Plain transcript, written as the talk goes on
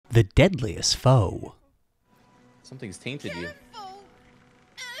The deadliest foe. Something's tainted you.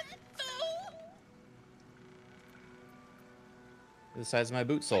 The size of my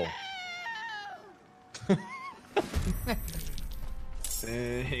boot sole.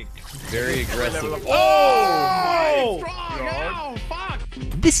 Sick. Very aggressive. Oh! Oh, fuck!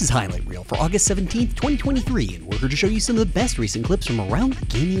 This is Highlight Reel for August 17th, 2023, and we're here to show you some of the best recent clips from around the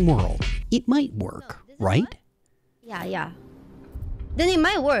gaming world. It might work, right? Yeah. Then it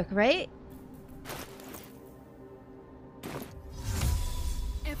might work, right?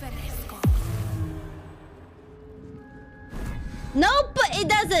 Nope, it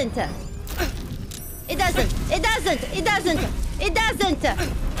doesn't. It doesn't.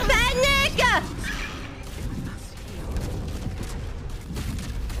 Panic!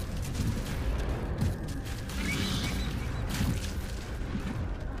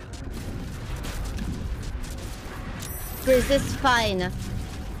 This is fine.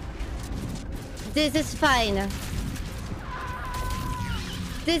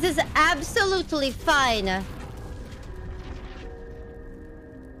 This is absolutely fine.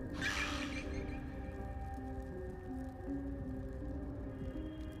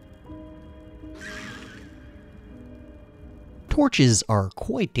 Torches are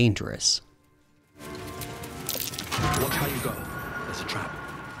quite dangerous. Watch how you go. There's a trap.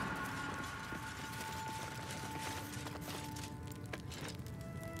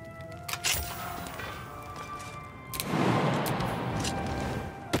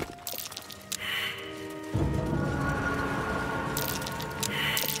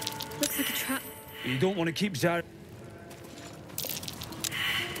 Looks like a trap. You don't want to keep Zara.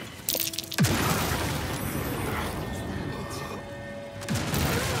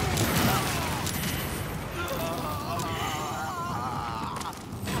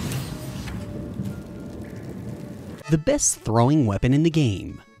 The best throwing weapon in the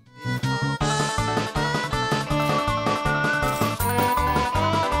game.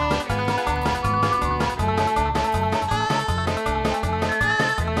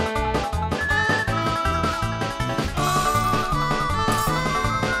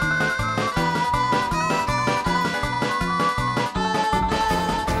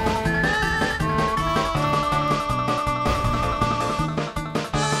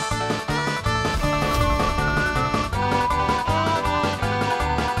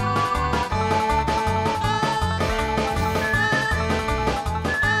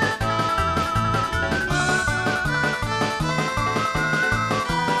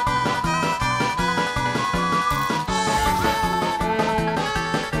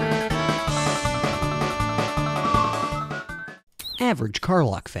 Average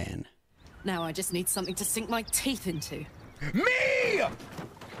Carlock fan. Now I just need something to sink my teeth into. Me!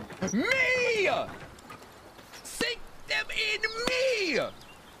 Me! Sink them in me!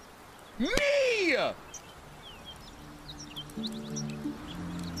 Me!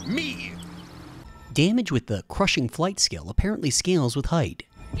 Me! Damage with the crushing flight skill apparently scales with height.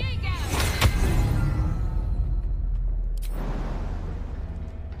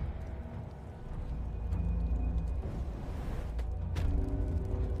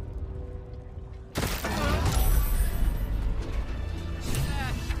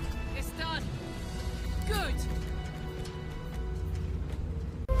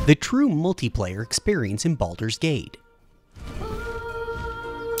 The true multiplayer experience in Baldur's Gate.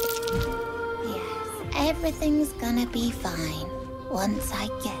 Yes, everything's gonna be fine once I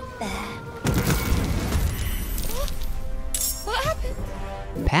get there. What happened?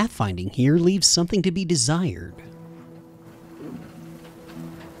 Pathfinding here leaves something to be desired.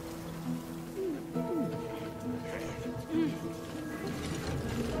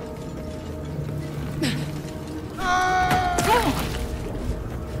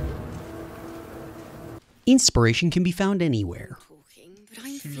 Inspiration can be found anywhere. But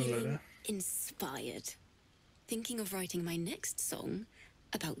I'm feeling inspired. Thinking of writing my next song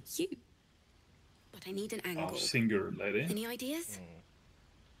about you. But I need an angle. Oh, singer lady. Any ideas?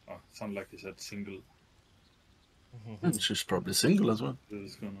 Oh, sound like he said single. She's probably single as well.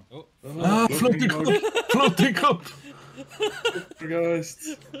 This is gonna... Floating cup! Floating cup!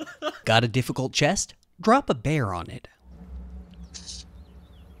 Guys. Got a difficult chest? Drop a bear on it.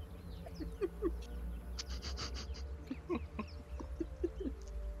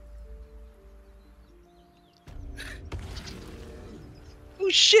 Oh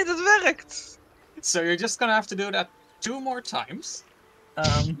shit, het werkt! So you're just gonna have to do that 2 more times.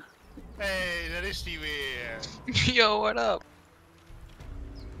 Hey, daar is hij weer. Yo, what up?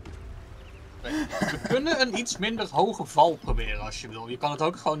 We kunnen een iets minder hoge val proberen als je wil. Je kan het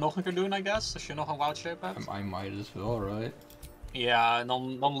ook gewoon nog een keer doen, I guess, als je nog een wild shape hebt. I might as well, right? Ja, en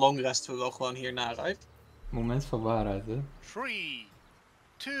dan long resten we wel gewoon hiernaar uit. Moment van waarheid, hè? 3,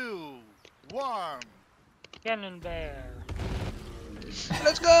 2, 1. Cannon bear.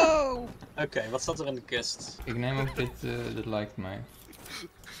 Let's go! Oké, wat staat er in de kist? Ik neem ook dit lijkt mij.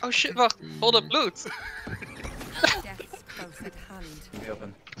 Oh shit, wacht. Hold up, bloed.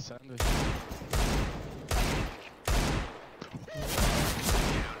 Open.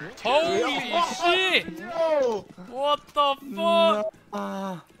 Holy shit! No! What the fuck?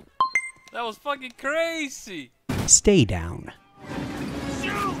 That was fucking crazy! Stay down.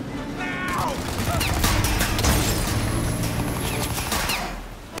 Shoot now!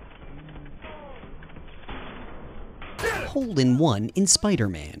 Hold in 1 in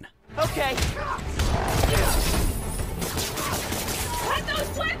Spider-Man. Okay. Cut those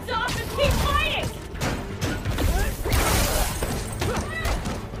sweats off and keep fighting!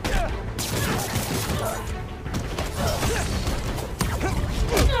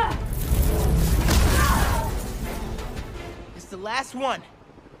 It's the last one.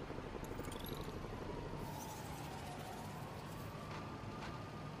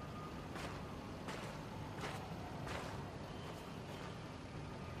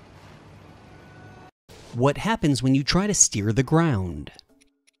 What happens when you try to steer the ground?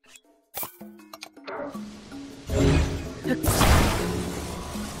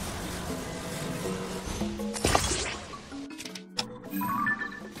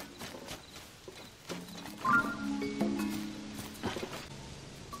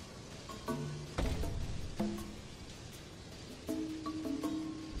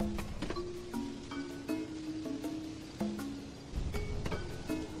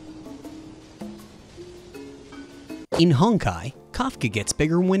 In Honkai, Kafka gets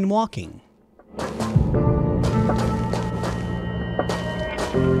bigger when walking.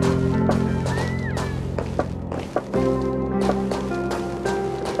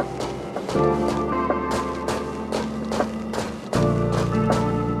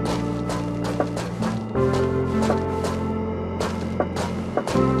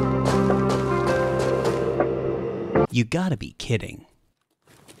 You gotta be kidding.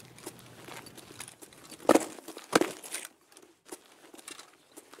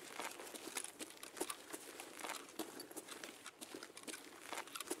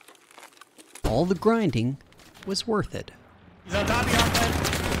 All the grinding was worth it. Is that Dani on there?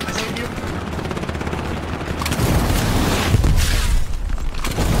 I saved you.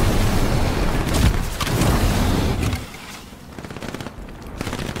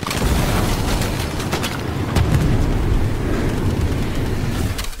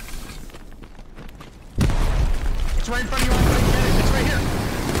 It's right in front of you. It's right here.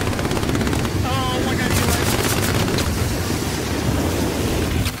 Oh my god, you're right.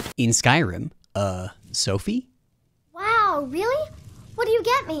 In Skyrim, Sophie? Wow, really? What do you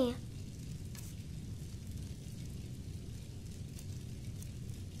get me?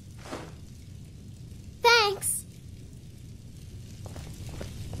 Thanks.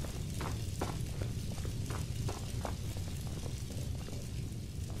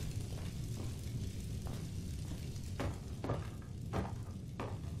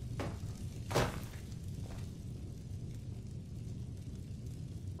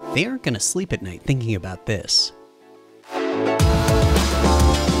 They aren't gonna sleep at night thinking about this.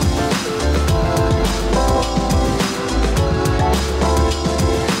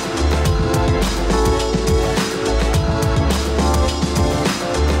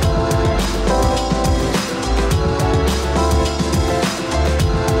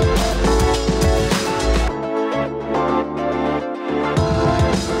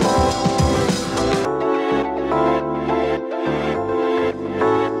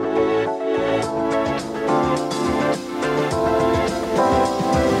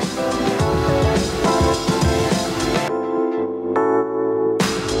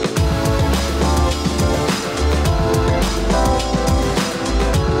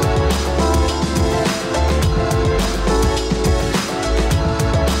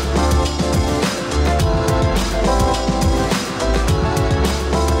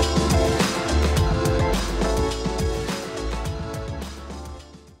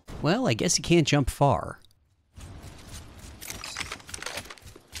 Well, I guess you can't jump far.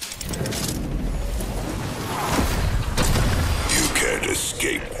 You can't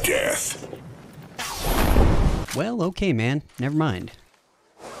escape death. Well, okay, man. Never mind.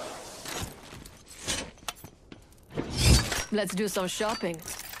 Let's do some shopping.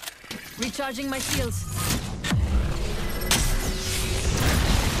 Recharging my shields.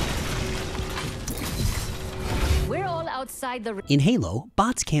 We're all outside the... In Halo,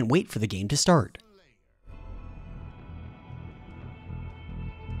 bots can't wait for the game to start.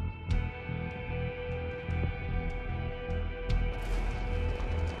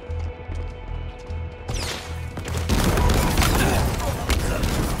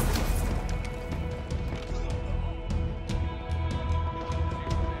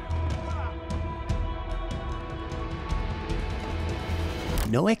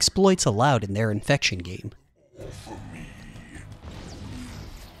 No exploits allowed in their infection game.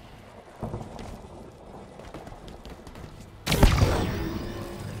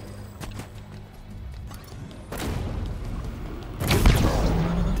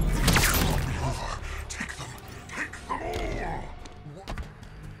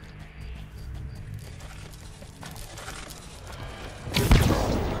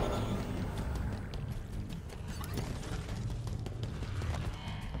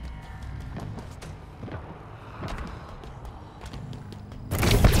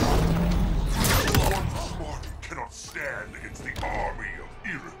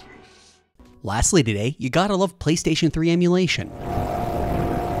 Lastly today, you gotta love PlayStation 3 emulation.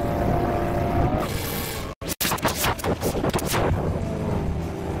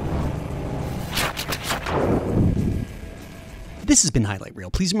 This has been Highlight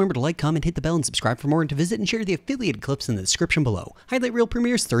Reel. Please remember to like, comment, hit the bell, and subscribe for more, and to visit and share the affiliated clips in the description below. Highlight Reel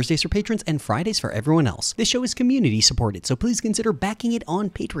premieres Thursdays for patrons and Fridays for everyone else. This show is community supported, so please consider backing it on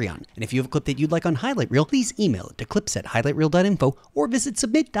Patreon. And if you have a clip that you'd like on Highlight Reel, please email it to clips@highlightreel.info or visit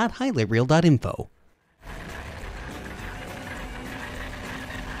submit.highlightreel.info.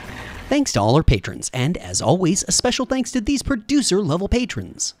 Thanks to all our patrons, and as always, a special thanks to these producer-level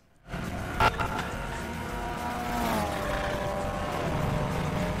patrons.